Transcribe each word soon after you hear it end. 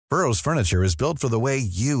Burrow's furniture is built for the way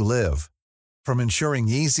you live. From ensuring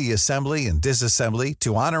easy assembly and disassembly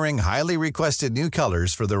to honoring highly requested new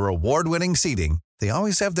colors for their award-winning seating, they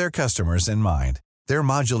always have their customers in mind. Their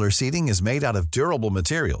modular seating is made out of durable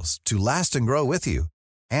materials to last and grow with you.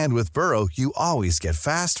 And with Burrow, you always get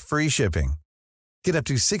fast, free shipping. Get up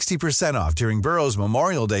to 60% off during Burrow's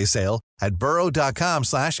Memorial Day sale at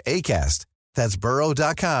burrow.com/ACAST. That's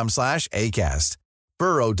burrow.com/ACAST.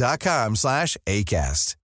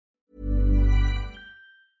 burrow.com/ACAST.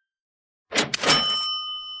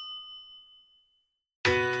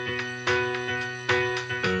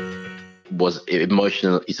 Was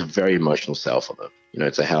emotional. It's a very emotional sale for them. You know,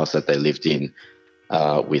 it's a house that they lived in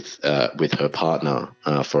with her partner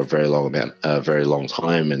for a very long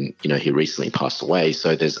time, and you know, he recently passed away.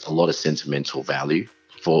 So there's a lot of sentimental value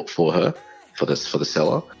for her, for the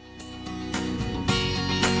seller.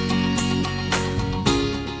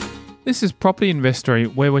 This is Property Investory,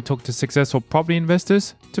 where we talk to successful property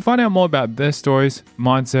investors to find out more about their stories,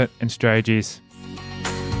 mindset, and strategies.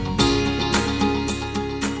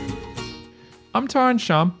 I'm Tyron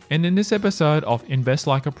Shum, and in this episode of Invest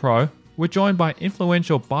Like a Pro, we're joined by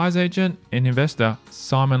influential buyer's agent and investor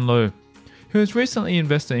Simon Loo, who has recently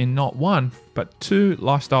invested in not one, but 2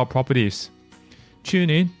 lifestyle properties. Tune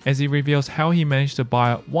in as he reveals how he managed to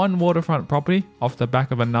buy one waterfront property off the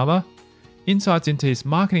back of another, insights into his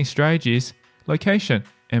marketing strategies, location,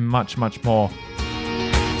 and much, much more.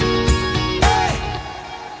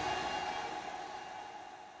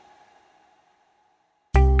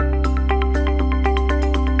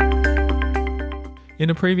 In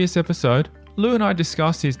a previous episode, Lou and I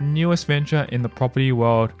discussed his newest venture in the property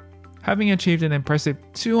world. Having achieved an impressive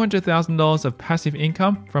 $200,000 of passive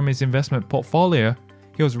income from his investment portfolio,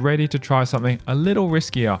 he was ready to try something a little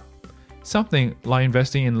riskier. Something like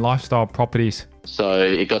investing in lifestyle properties. So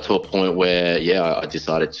it got to a point where, I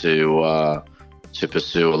decided to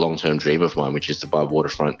pursue a long-term dream of mine, which is to buy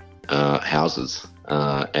waterfront houses,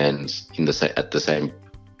 and at the same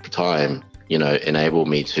time, you know, enable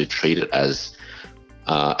me to treat it as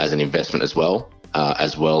an investment as well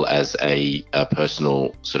as a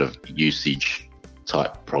personal sort of usage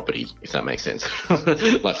type property, if that makes sense.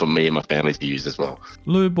 Like for me and my family to use as well.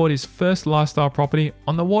 Lou bought his first lifestyle property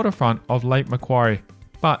on the waterfront of Lake Macquarie,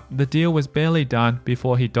 but the deal was barely done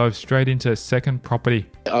before he dove straight into a second property.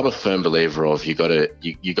 I'm a firm believer of you got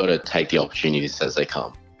to take the opportunities as they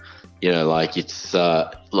come. You know, like it's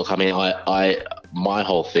look, I mean, my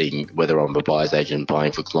whole thing, whether I'm a buyer's agent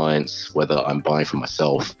buying for clients, whether I'm buying for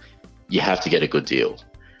myself, you have to get a good deal.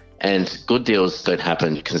 And good deals don't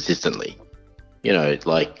happen consistently. You know,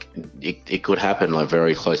 like it could happen like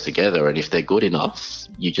very close together. And if they're good enough,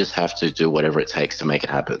 you just have to do whatever it takes to make it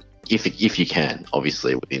happen. If you can,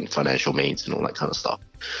 obviously within financial means and all that kind of stuff.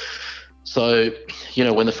 So, you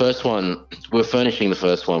know, when we're furnishing the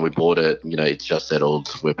first one, we bought it, you know, it's just settled,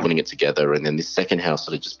 we're putting it together. And then this second house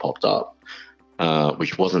sort of just popped up,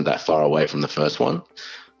 which wasn't that far away from the first one.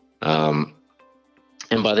 And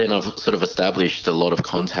by then I've sort of established a lot of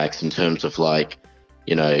contacts in terms of like,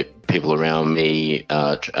 you know, people around me,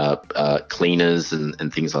 cleaners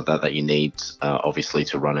and things like that you need, obviously,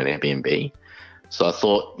 to run an Airbnb. So I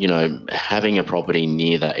thought, you know, having a property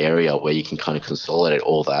near that area where you can kind of consolidate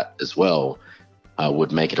all that as well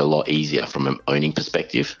would make it a lot easier from an owning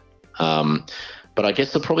perspective. But I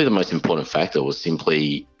guess probably the most important factor was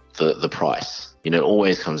simply the price. You know, it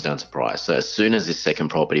always comes down to price. So as soon as this second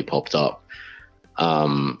property popped up,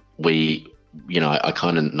 I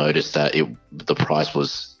kind of noticed that the price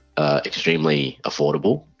was extremely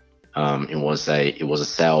affordable. It was a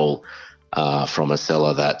sale from a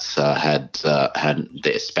seller that had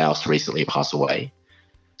their spouse recently pass away.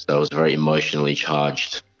 So it was a very emotionally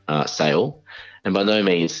charged sale. And by no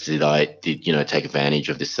means did I take advantage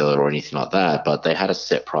of this seller or anything like that, but they had a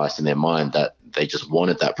set price in their mind that they just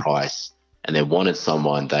wanted that price, and they wanted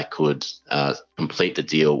someone that could complete the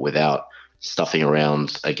deal without stuffing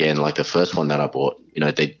around again, like the first one that I bought. You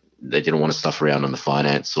know, they didn't want to stuff around on the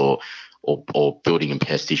finance or building and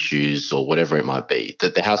pest issues or whatever it might be.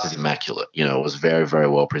 The house is immaculate. You know, it was very, very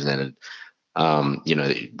well presented.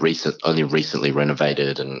 Only recently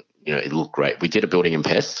renovated, and you know, it looked great. We did a building and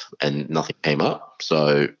pest, and nothing came up.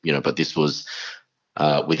 So you know, but this was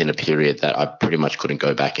within a period that I pretty much couldn't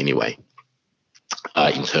go back anyway,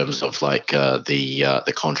 in terms of like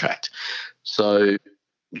the contract. So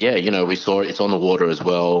yeah, you know, we saw it's on the water as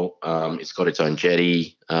well. It's got its own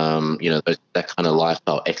jetty. You know, that kind of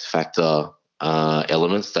lifestyle X factor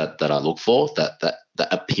elements that I look for, that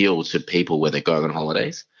appeal to people where they're going on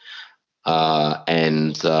holidays.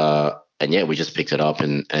 And yeah, we just picked it up,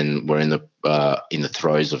 and we're in the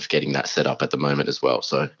throes of getting that set up at the moment as well.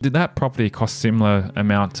 So did that property cost similar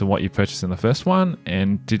amount to what you purchased in the first one?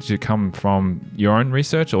 And did you come from your own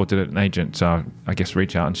research, or did an agent, I guess,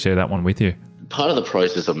 reach out and share that one with you? Part of the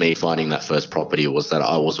process of me finding that first property was that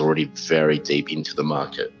I was already very deep into the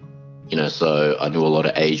market. So I knew a lot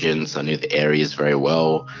of agents. I knew the areas very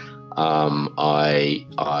well. I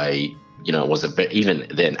was even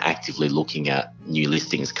then actively looking at new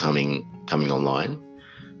listings coming online.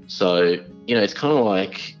 So, it's kind of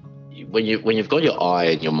like when you've got your eye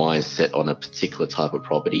and your mind set on a particular type of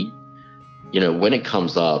property, when it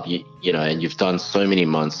comes up, and you've done so many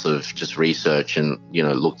months of just research and,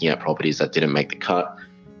 looking at properties that didn't make the cut,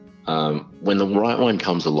 when the right one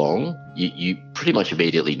comes along, you pretty much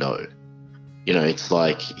immediately know. It's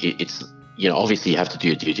like, obviously you have to do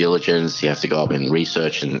your due diligence, you have to go up and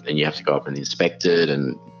research, and you have to go up and inspect it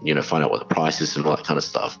and, find out what the price is and all that kind of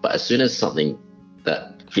stuff. But as soon as something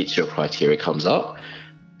that fits your criteria comes up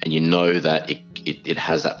and you know that it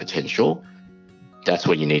has that potential, that's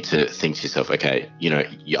when you need to think to yourself, okay, you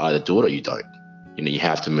either do it or you don't. You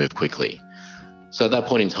have to move quickly. So at that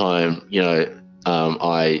point in time,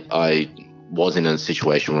 I was in a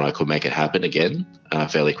situation where I could make it happen again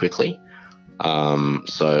fairly quickly.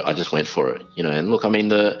 So I just went for it, and look, I mean,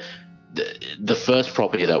 the first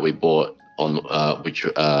property that we bought on,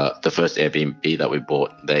 the first Airbnb that we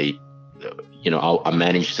bought, I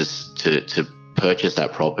managed to purchase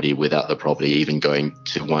that property without the property even going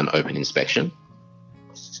to one open inspection,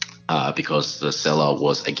 because the seller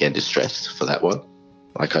was again distressed for that one.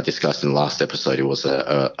 Like I discussed in the last episode, it was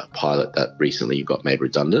a pilot that recently got made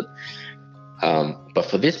redundant. But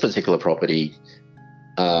for this particular property,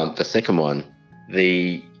 the second one,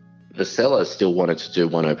 the seller still wanted to do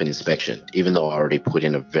one open inspection, even though I already put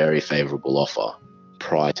in a very favourable offer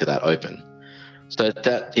prior to that open. So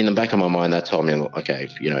that, in the back of my mind, that told me, okay,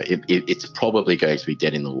 it's probably going to be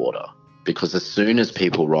dead in the water, because as soon as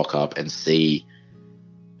people rock up and see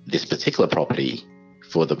this particular property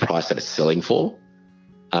for the price that it's selling for,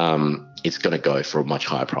 it's going to go for a much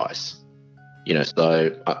higher price.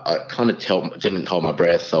 So I kind of didn't hold my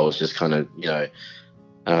breath. I was just kind of,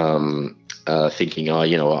 thinking,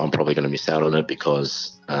 I'm probably going to miss out on it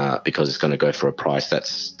because it's going to go for a price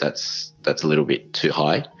that's a little bit too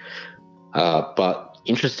high. But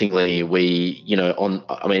interestingly,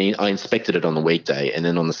 I inspected it on the weekday, and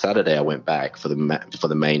then on the Saturday I went back for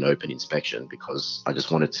the main open inspection, because I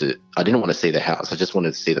didn't want to see the house. I just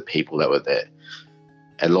wanted to see the people that were there.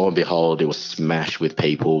 And lo and behold, it was smashed with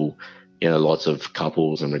people, lots of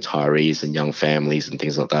couples and retirees and young families and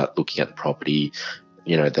things like that looking at the property.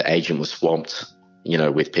 The agent was swamped,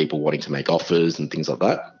 with people wanting to make offers and things like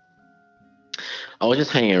that. I was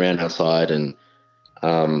just hanging around outside and,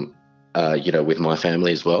 with my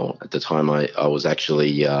family as well. At the time, I was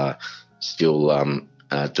actually still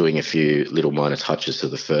doing a few little minor touches to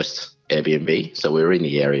the first Airbnb. So we were in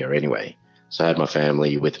the area anyway. So I had my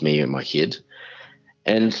family with me and my kid.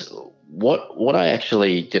 And what I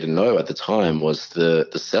actually didn't know at the time was the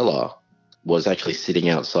seller was actually sitting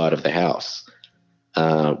outside of the house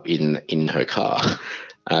in her car,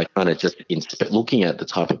 kind of just looking at the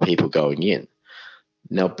type of people going in.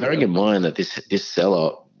 Now, bearing in mind that this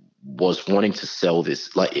seller was wanting to sell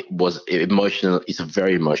this, like it was emotional. It's a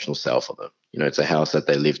very emotional sale for them. It's a house that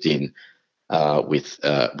they lived in with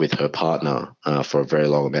her partner for a very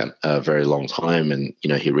long time, and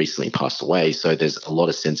he recently passed away. So there's a lot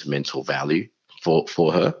of sentimental value for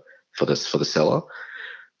her, for the seller.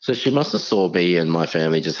 So she must have saw me and my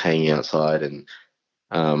family just hanging outside, and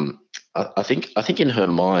I think in her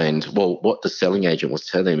mind, well, what the selling agent was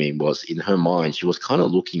telling me was, in her mind, she was kind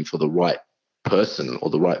of looking for the right person or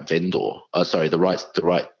the right vendor, the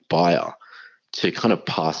right buyer to kind of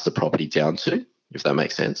pass the property down to, if that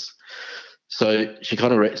makes sense. So she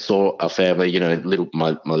kind of saw our family,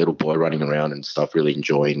 my little boy running around and stuff, really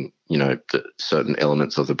enjoying, the certain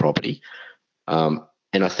elements of the property. And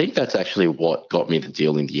I think that's actually what got me the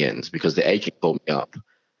deal in the end, because the agent called me up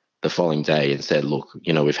the following day and said, look,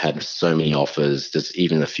 we've had so many offers. There's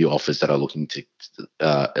even a few offers that are looking to,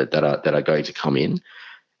 that are going to come in.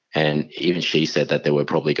 And even she said that there were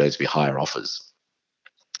probably going to be higher offers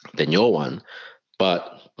than your one.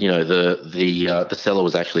 But, the seller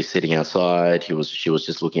was actually sitting outside. She was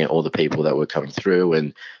just looking at all the people that were coming through.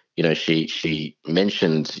 And, she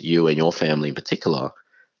mentioned you and your family in particular,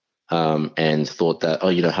 and thought that,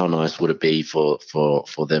 how nice would it be for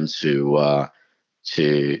them to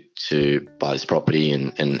buy this property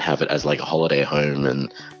and have it as like a holiday home,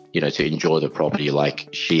 and, to enjoy the property like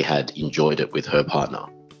she had enjoyed it with her partner.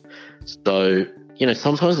 So,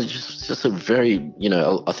 sometimes it's just a very,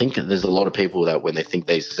 I think there's a lot of people that when they think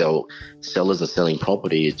sellers are selling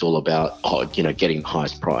property, it's all about, getting the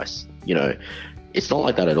highest price. It's not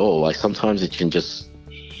like that at all. Like sometimes it can just,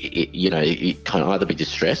 it can either be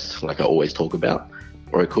distressed, like I always talk about,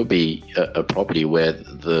 or it could be a property where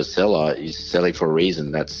the seller is selling for a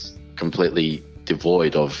reason that's completely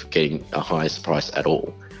devoid of getting a highest price at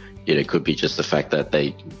all. It could be just the fact that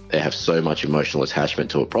they have so much emotional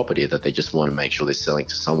attachment to a property that they just want to make sure they're selling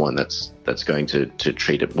to someone that's going to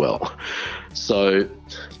treat it well. So,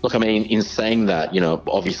 look, I mean, in saying that,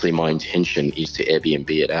 obviously my intention is to Airbnb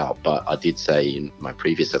it out, but I did say in my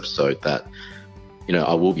previous episode that,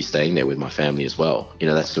 I will be staying there with my family as well.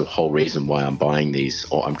 That's the whole reason why I'm buying these,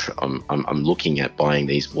 or I'm looking at buying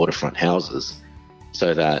these waterfront houses,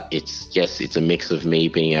 so that it's a mix of me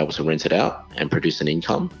being able to rent it out and produce an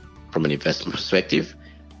income from an investment perspective,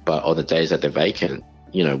 but on the days that they're vacant,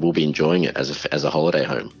 we'll be enjoying it as a holiday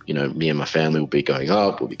home. Me and my family will be going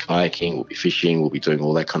up, we'll be kayaking, we'll be fishing, we'll be doing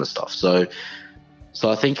all that kind of stuff. So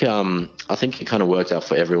I think it kind of worked out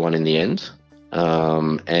for everyone in the end.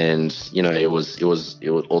 And it was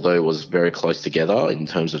although it was very close together in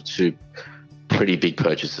terms of two pretty big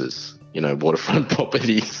purchases. Waterfront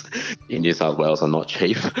properties in New South Wales are not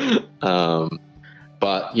cheap.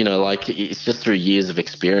 But, it's just through years of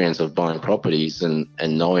experience of buying properties and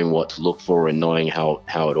knowing what to look for and knowing how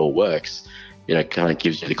it all works, kind of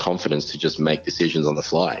gives you the confidence to just make decisions on the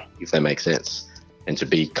fly, if that makes sense, and to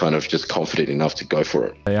be kind of just confident enough to go for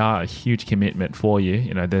it. They are a huge commitment for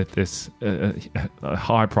you. There's a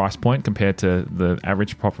high price point compared to the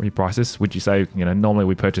average property prices. Would you say, normally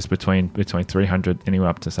we purchase between 300 anywhere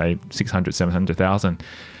up to say 600, 700,000.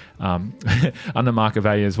 Under market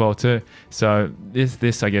value as well too. So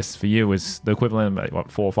this I guess for you was the equivalent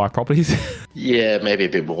of 4 or 5 properties. Yeah, maybe a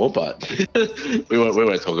bit more, but we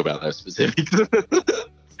won't talk about those specifics.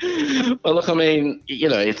 But look, I mean,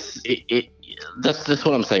 that's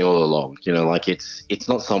what I'm saying all along. It's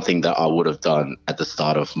not something that I would have done at the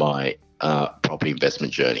start of my property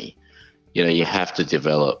investment journey. You have to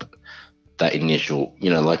develop that initial,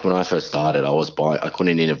 like when I first started, I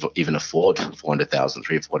couldn't even afford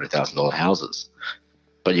 $400,000 houses.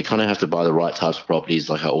 But you kind of have to buy the right types of properties.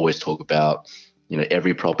 Like I always talk about,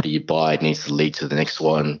 every property you buy needs to lead to the next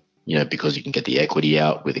one, because you can get the equity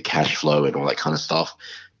out with the cash flow and all that kind of stuff.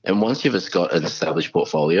 And once you've got an established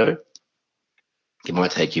portfolio, it might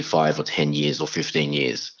take you 5 or 10 years or 15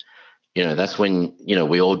 years. That's when,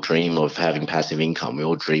 we all dream of having passive income. We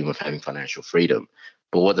all dream of having financial freedom.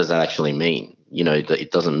 But what does that actually mean?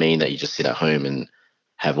 It doesn't mean that you just sit at home and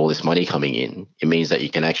have all this money coming in. It means that you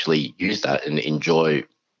can actually use that and enjoy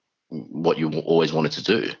what you always wanted to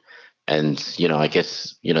do. And, I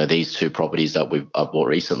guess, these 2 properties that I've bought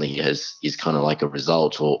recently is kind of like a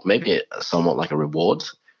result, or maybe somewhat like a reward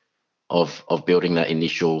of building that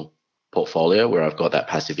initial portfolio where I've got that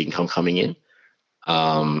passive income coming in.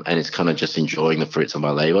 And it's kind of just enjoying the fruits of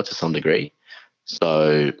my labor to some degree.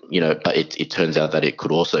 So, but it turns out that it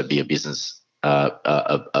could also be a business,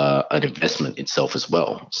 an investment itself as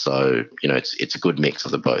well. So, it's a good mix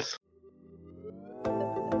of the both.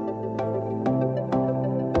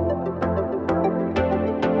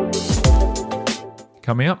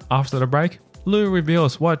 Coming up after the break, Lou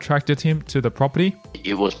reveals what attracted him to the property.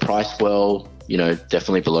 It was priced well,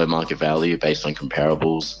 definitely below market value based on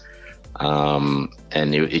comparables.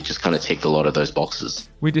 And it just kind of ticked a lot of those boxes.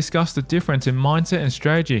 We discussed the difference in mindset and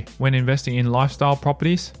strategy when investing in lifestyle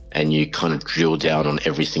properties. And you kind of drill down on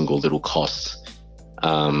every single little cost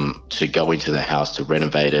to go into the house, to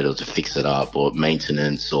renovate it or to fix it up, or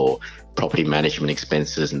maintenance or property management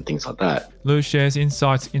expenses and things like that. Lou shares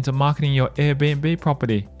insights into marketing your Airbnb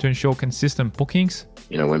property to ensure consistent bookings.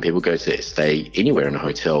 When people go to stay anywhere in a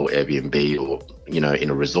hotel, Airbnb, or, in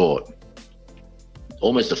a resort,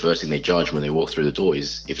 almost the first thing they judge when they walk through the door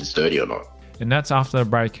is if it's dirty or not. And that's after the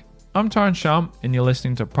break. I'm Tyrone Shum, and you're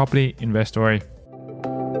listening to Property Investory.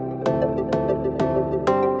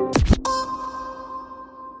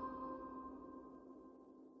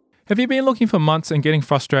 Have you been looking for months and getting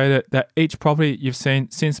frustrated that each property you've seen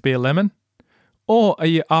seems to be a lemon? Or are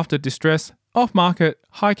you after distressed, off-market,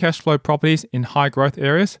 high cash flow properties in high growth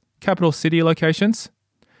areas, capital city locations?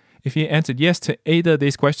 If you answered yes to either of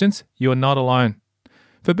these questions, you are not alone.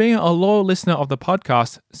 For being a loyal listener of the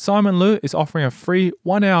podcast, Simon Lou is offering a free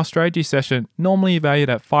 1-hour strategy session normally valued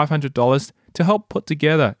at $500 to help put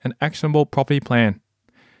together an actionable property plan.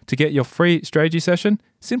 To get your free strategy session,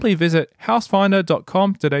 simply visit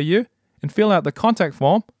housefinder.com.au and fill out the contact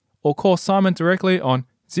form, or call Simon directly on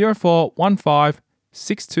 0415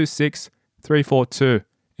 626 342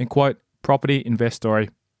 and quote Property Investory.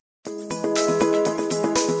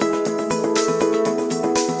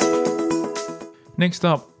 Next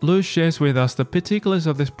up, Lou shares with us the particulars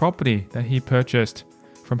of this property that he purchased,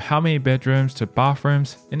 from how many bedrooms to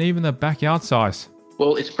bathrooms and even the backyard size.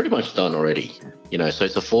 Well, it's pretty much done already. So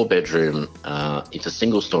it's a 4-bedroom, it's a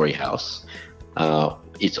single-story house.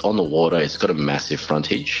 It's on the water. It's got a massive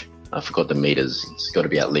frontage. I forgot the meters. It's got to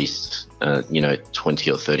be at least,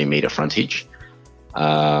 20 or 30 meter frontage.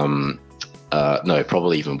 No,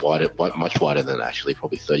 probably even wider, much wider than that, actually,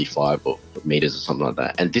 probably 35 meters or something like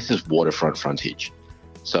that. And this is waterfront frontage.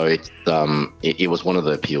 So it was one of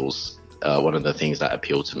the appeals, one of the things that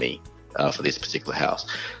appealed to me for this particular house.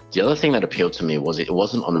 The other thing that appealed to me was it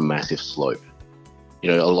wasn't on a massive slope. A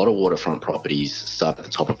lot of waterfront properties start at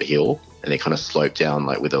the top of a hill and they kind of slope down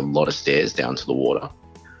like with a lot of stairs down to the water.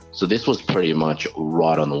 So this was pretty much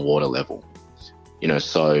right on the water level.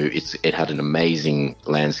 So it had an amazing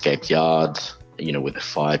landscaped yard, with a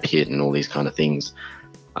fire pit and all these kind of things.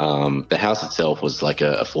 The house itself was like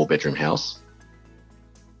a 4-bedroom house,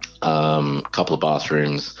 couple of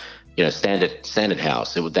bathrooms, standard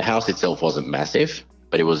house. The house itself wasn't massive,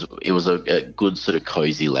 but it was a good sort of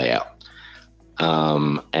cozy layout.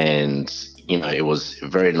 And it was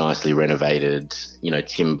very nicely renovated,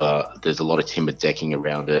 timber. There's a lot of timber decking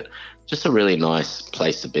around it. Just a really nice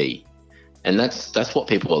place to be. And that's what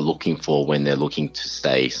people are looking for when they're looking to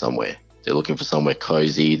stay somewhere. They're looking for somewhere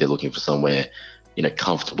cozy. They're looking for somewhere,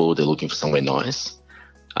 comfortable. They're looking for somewhere nice.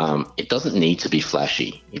 It doesn't need to be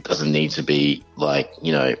flashy. It doesn't need to be like,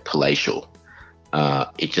 palatial.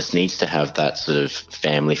 It just needs to have that sort of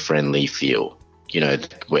family-friendly feel,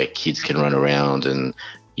 where kids can run around and,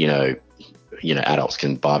 adults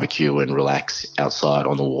can barbecue and relax outside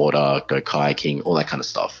on the water, go kayaking, all that kind of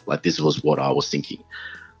stuff. Like this was what I was thinking.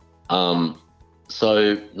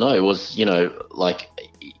 So no, it was,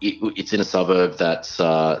 it's in a suburb that's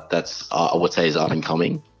I would say is up and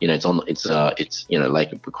coming. It's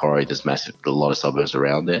Lake Macquarie. There's a lot of suburbs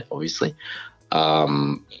around there, obviously. But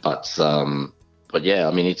yeah,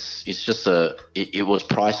 I mean, it's just it was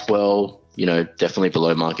priced well, definitely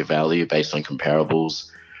below market value based on comparables.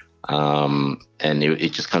 And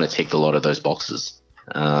it just kind of ticked a lot of those boxes.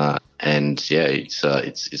 And yeah,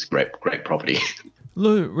 it's great property.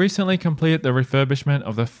 Lou recently completed the refurbishment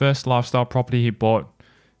of the first lifestyle property he bought.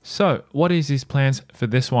 So what is his plans for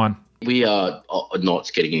this one? We are not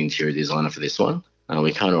getting an interior designer for this one.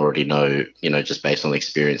 We kind of already know, just based on the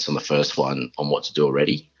experience on the first one, on what to do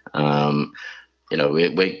already.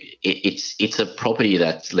 It's a property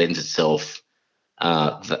that lends itself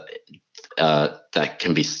that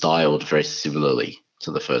can be styled very similarly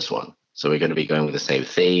to the first one. So we're going to be going with the same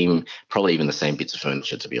theme, probably even the same bits of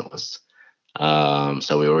furniture, to be honest.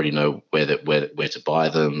 So we already know where to buy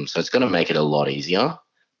them. So it's going to make it a lot easier,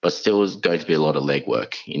 but still is going to be a lot of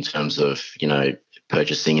legwork in terms of,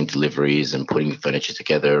 purchasing and deliveries and putting furniture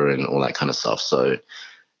together and all that kind of stuff. So,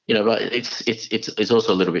 but it's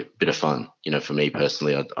also a little bit of fun. For me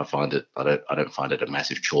personally, I don't find it a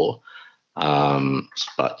massive chore.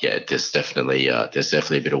 But yeah, there's definitely a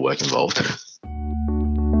bit of work involved.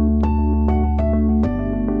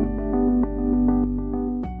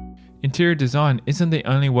 Interior design isn't the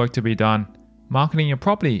only work to be done. Marketing your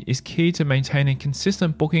property is key to maintaining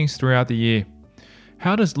consistent bookings throughout the year.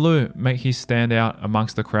 How does Lou make his stand out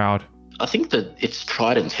amongst the crowd? I think that it's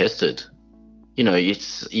tried and tested. You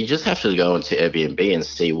just have to go into Airbnb and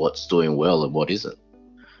see what's doing well and what isn't.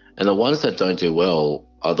 And the ones that don't do well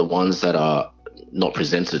are the ones that are not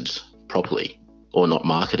presented properly or not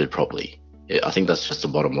marketed properly. I think that's just the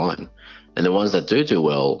bottom line. And the ones that do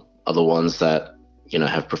well are the ones that,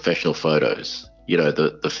 have professional photos.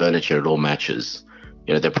 The furniture, it all matches.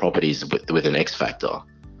 They're properties with an X factor.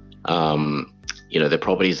 They're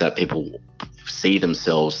properties that people see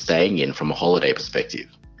themselves staying in from a holiday perspective.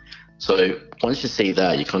 So once you see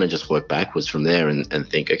that, you kind of just work backwards from there and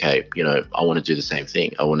think, okay, I want to do the same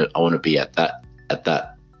thing. I want to be at the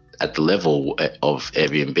level of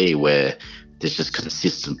Airbnb where there's just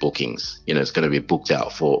consistent bookings. It's going to be booked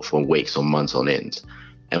out for weeks or months on end.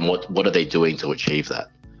 And what are they doing to achieve that?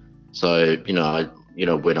 So, when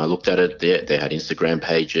I looked at it, they had Instagram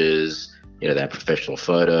pages, they had professional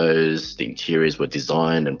photos, the interiors were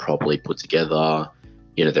designed and properly put together.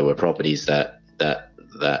 There were properties that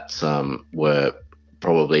were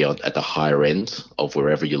probably at the higher end of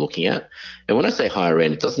wherever you're looking at. And when I say higher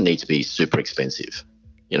end, it doesn't need to be super expensive.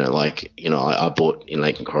 I bought in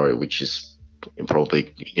Lake Macquarie, which is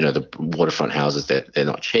probably, the waterfront houses, they're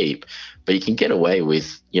not cheap, but you can get away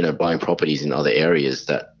with, buying properties in other areas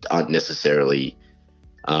that aren't necessarily,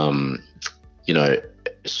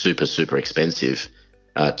 super expensive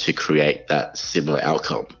to create that similar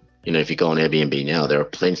outcome. If you go on Airbnb now, there are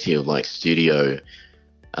plenty of like studio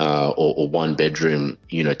or one bedroom,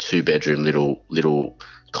 2 bedroom little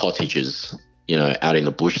cottages, out in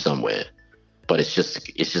the bush somewhere. But it's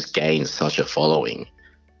just gained such a following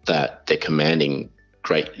that they're commanding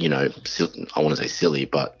great, I want to say silly,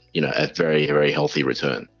 but a very, very healthy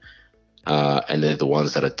return. And they're the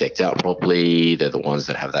ones that are decked out properly. They're the ones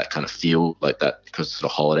that have that kind of feel, like that sort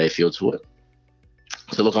of holiday feel to it.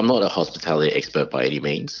 So look, I'm not a hospitality expert by any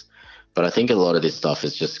means, but I think a lot of this stuff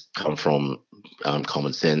has just come from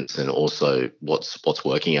common sense and also what's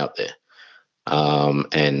working out there.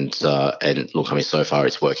 And look, I mean, so far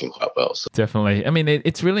it's working quite well. So. Definitely. I mean,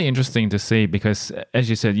 it's really interesting to see because, as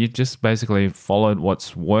you said, you just basically followed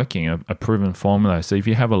what's working, a proven formula. So if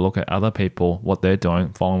you have a look at other people, what they're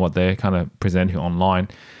doing, following what they're kind of presenting online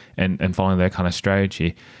and following their kind of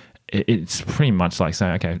strategy, it's pretty much like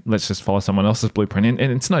saying, okay, let's just follow someone else's blueprint. And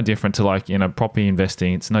it's no different to property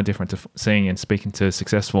investing. It's no different to seeing and speaking to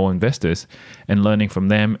successful investors and learning from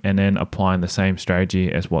them and then applying the same strategy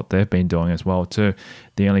as what they've been doing as well too.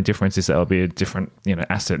 The only difference is that it'll be a different,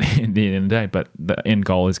 asset in the end of the day, but the end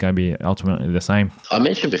goal is going to be ultimately the same. I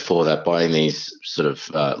mentioned before that buying these sort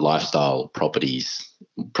of lifestyle properties,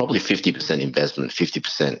 probably 50% investment,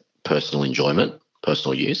 50% personal enjoyment,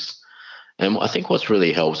 personal use. And I think what's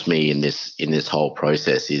really helped me in this whole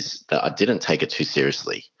process is that I didn't take it too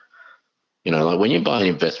seriously. Like when you buy an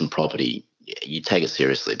investment property, you take it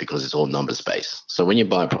seriously because it's all numbers based. So when you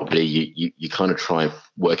buy a property, you kind of try and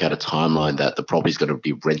work out a timeline that the property is going to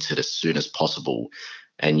be rented as soon as possible,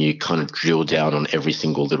 and you kind of drill down on every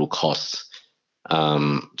single little cost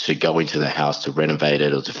to go into the house to renovate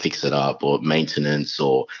it or to fix it up, or maintenance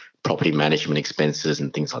or property management expenses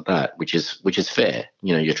and things like that, which is fair.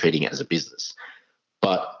 You're treating it as a business.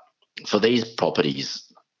 But for these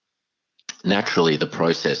properties, naturally the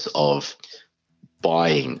process of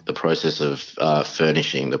buying, the process of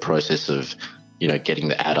furnishing, the process of getting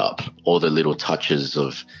the add up, all the little touches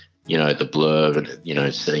of the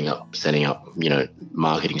blurb, setting up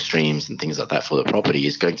marketing streams and things like that for the property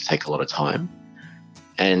is going to take a lot of time.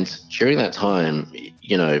 And during that time,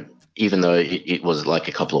 even though it was like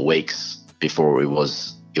a couple of weeks before it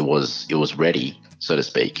was ready, so to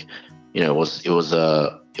speak, it was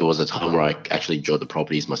a time where I actually enjoyed the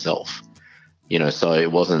properties myself. So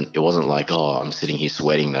it wasn't like, oh, I'm sitting here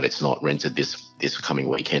sweating that it's not rented this coming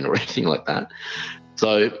weekend or anything like that.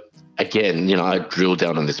 So again, I drill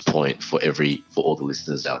down on this point for all the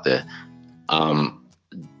listeners out there.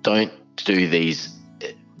 Don't do these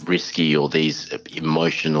risky or these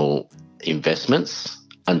emotional investments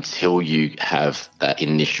until you have that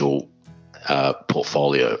initial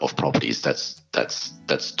portfolio of properties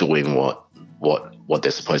that's doing what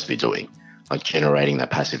they're supposed to be doing, like generating that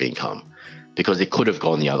passive income. Because it could have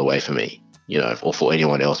gone the other way for me, or for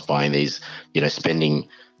anyone else buying these, spending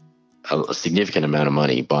a significant amount of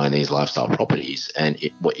money buying these lifestyle properties, and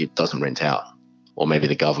it doesn't rent out, or maybe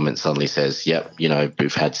the government suddenly says, yep,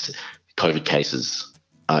 we've had COVID cases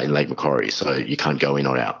in Lake Macquarie, so you can't go in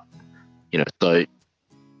or out, so.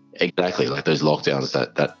 Exactly, like those lockdowns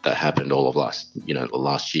that happened all of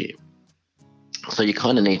last year. So you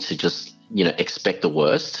kind of need to just, expect the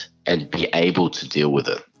worst and be able to deal with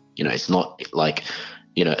it. It's not like,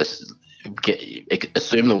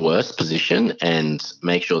 assume the worst position and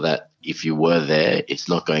make sure that if you were there, it's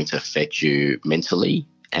not going to affect you mentally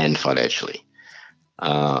and financially.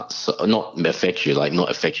 So not affect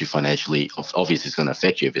you financially. Obviously, it's going to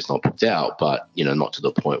affect you if it's not booked out, but, not to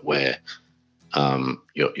the point where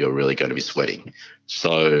you're really going to be sweating.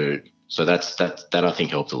 So that I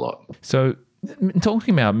think helped a lot. So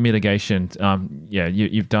talking about mitigation,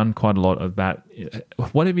 you've done quite a lot of that.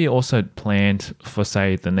 What have you also planned for,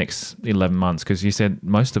 say, the next 11 months? Because you said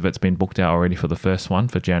most of it's been booked out already for the first one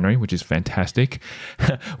for January, which is fantastic.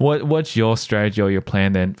 What's your strategy or your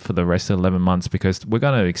plan then for the rest of 11 months? Because we're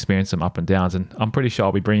going to experience some up and downs, and I'm pretty sure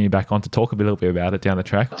I'll be bringing you back on to talk a little bit about it down the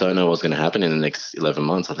track. I don't know what's going to happen in the next 11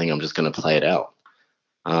 months. I think I'm just going to play it out.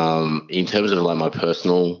 In terms of like my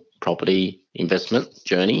personal property investment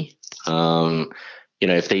journey,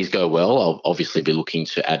 if these go well, I'll obviously be looking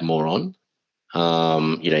to add more on,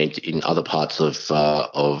 in other parts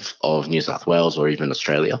of New South Wales or even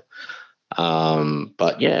Australia.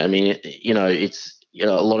 But yeah, I mean, it's, a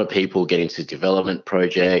lot of people get into development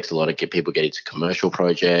projects, a lot of people get into commercial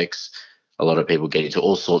projects, a lot of people get into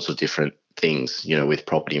all sorts of different things, with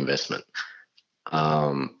property investment.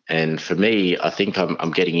 And for me, I think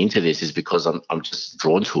I'm getting into this is because I'm just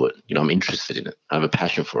drawn to it. I'm interested in it. I have a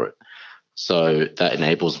passion for it. So that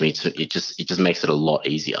enables me to, it just makes it a lot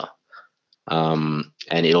easier. And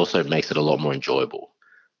it also makes it a lot more enjoyable.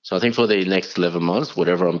 So I think for the next 11 months,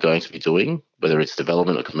 whatever I'm going to be doing, whether it's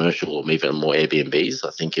development or commercial or even more Airbnbs, I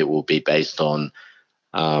think it will be based on,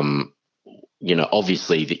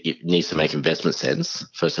 obviously it needs to make investment sense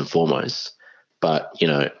first and foremost. But,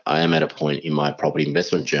 I am at a point in my property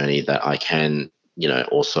investment journey that I can,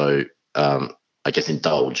 also,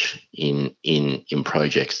 indulge in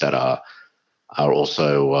projects that are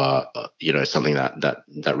also, something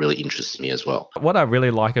that really interests me as well. What I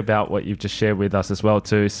really like about what you've just shared with us as well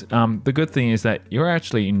too is the good thing is that you're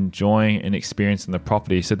actually enjoying and experiencing the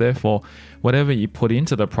property. So therefore, whatever you put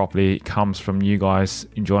into the property comes from you guys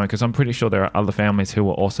enjoying, because I'm pretty sure there are other families who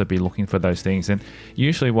will also be looking for those things. And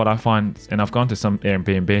usually what I find, and I've gone to some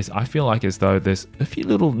Airbnbs, I feel like as though there's a few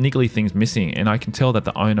little niggly things missing, and I can tell that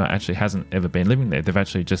the owner actually hasn't ever been living there. They've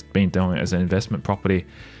actually just been doing it as an investment property.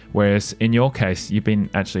 Whereas in your case, you've been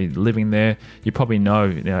actually living there. You probably know,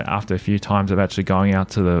 after a few times of actually going out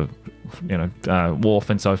to the, wharf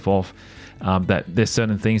and so forth, that there's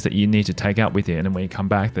certain things that you need to take out with you. And then when you come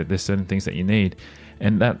back, that there's certain things that you need.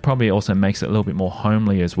 And that probably also makes it a little bit more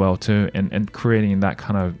homely as well too, and creating that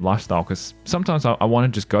kind of lifestyle. Because sometimes I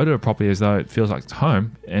want to just go to a property as though it feels like it's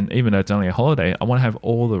home. And even though it's only a holiday, I want to have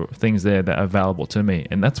all the things there that are available to me.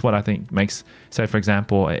 And that's what I think makes, say, for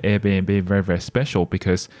example, an Airbnb very, very special,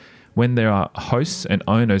 because when there are hosts and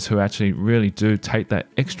owners who actually really do take that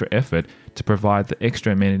extra effort to provide the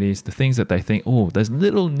extra amenities, the things that they think, there's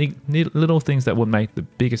little things that would make the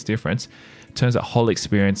biggest difference, turns that whole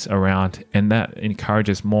experience around, and that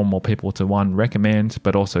encourages more and more people to, one, recommend,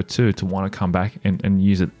 but also two, to want to come back and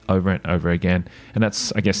use it over and over again. And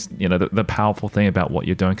that's, I guess, the powerful thing about what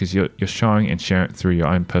you're doing, because you're showing and sharing it through your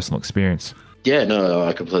own personal experience. Yeah, no,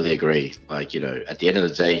 I completely agree. Like, at the end of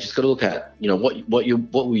the day, you just got to look at, what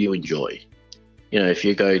will you enjoy? If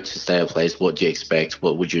you go to stay at a place, what do you expect?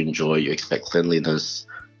 What would you enjoy? You expect cleanliness.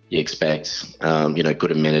 You expect,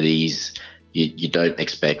 good amenities. You don't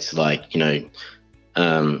expect things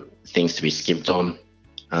to be skimped on.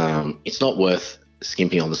 It's not worth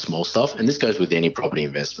skimping on the small stuff. And this goes with any property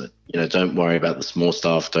investment. Don't worry about the small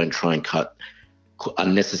stuff. Don't try and cut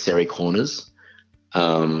unnecessary corners.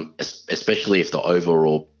 Especially if the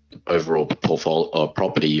overall portfolio or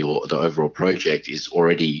property or the overall project is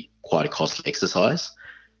already quite a costly exercise,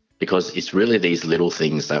 because it's really these little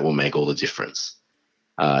things that will make all the difference.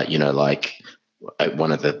 Like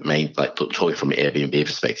one of the main, talking from an Airbnb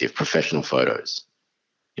perspective, professional photos.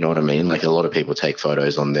 You know what I mean? Like, a lot of people take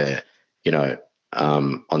photos on their,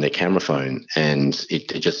 on their camera phone, and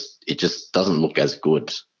it just doesn't look as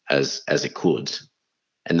good as it could.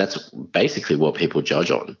 And that's basically what people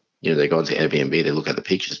judge on. They go into Airbnb, they look at the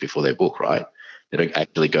pictures before they book, right? They don't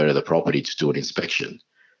actually go to the property to do an inspection.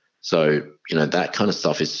 So, that kind of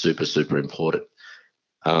stuff is super, super important.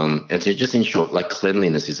 And to just ensure,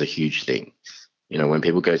 cleanliness is a huge thing. When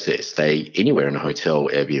people go to stay anywhere in a hotel,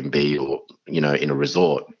 Airbnb, or, in a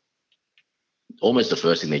resort, almost the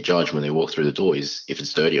first thing they judge when they walk through the door is if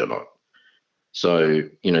it's dirty or not. So,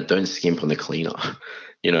 don't skimp on the cleaner.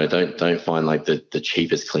 Don't find the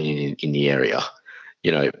cheapest cleaning in the area.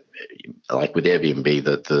 Like with Airbnb,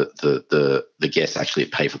 the guests actually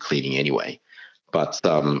pay for cleaning anyway. But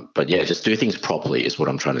yeah, just do things properly is what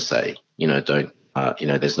I'm trying to say. Don't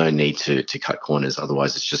there's no need to cut corners.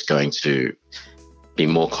 Otherwise, it's just going to be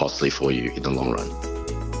more costly for you in the long run.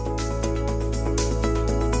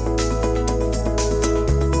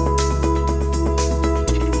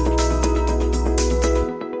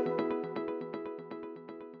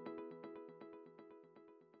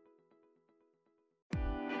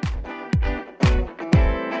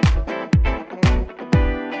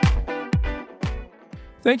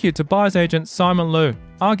 Thank you to buyer's agent Simon Liu,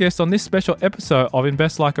 our guest on this special episode of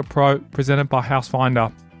Invest Like a Pro, presented by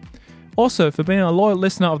Housefinder. Also, for being a loyal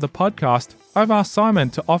listener of the podcast, I've asked Simon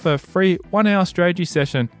to offer a free 1-hour strategy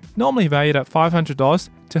session, normally valued at $500,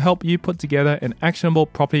 to help you put together an actionable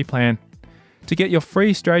property plan. To get your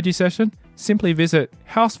free strategy session, simply visit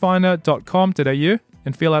housefinder.com.au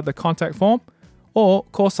and fill out the contact form, or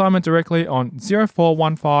call Simon directly on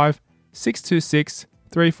 0415 626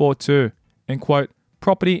 342 and quote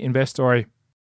Property Investory.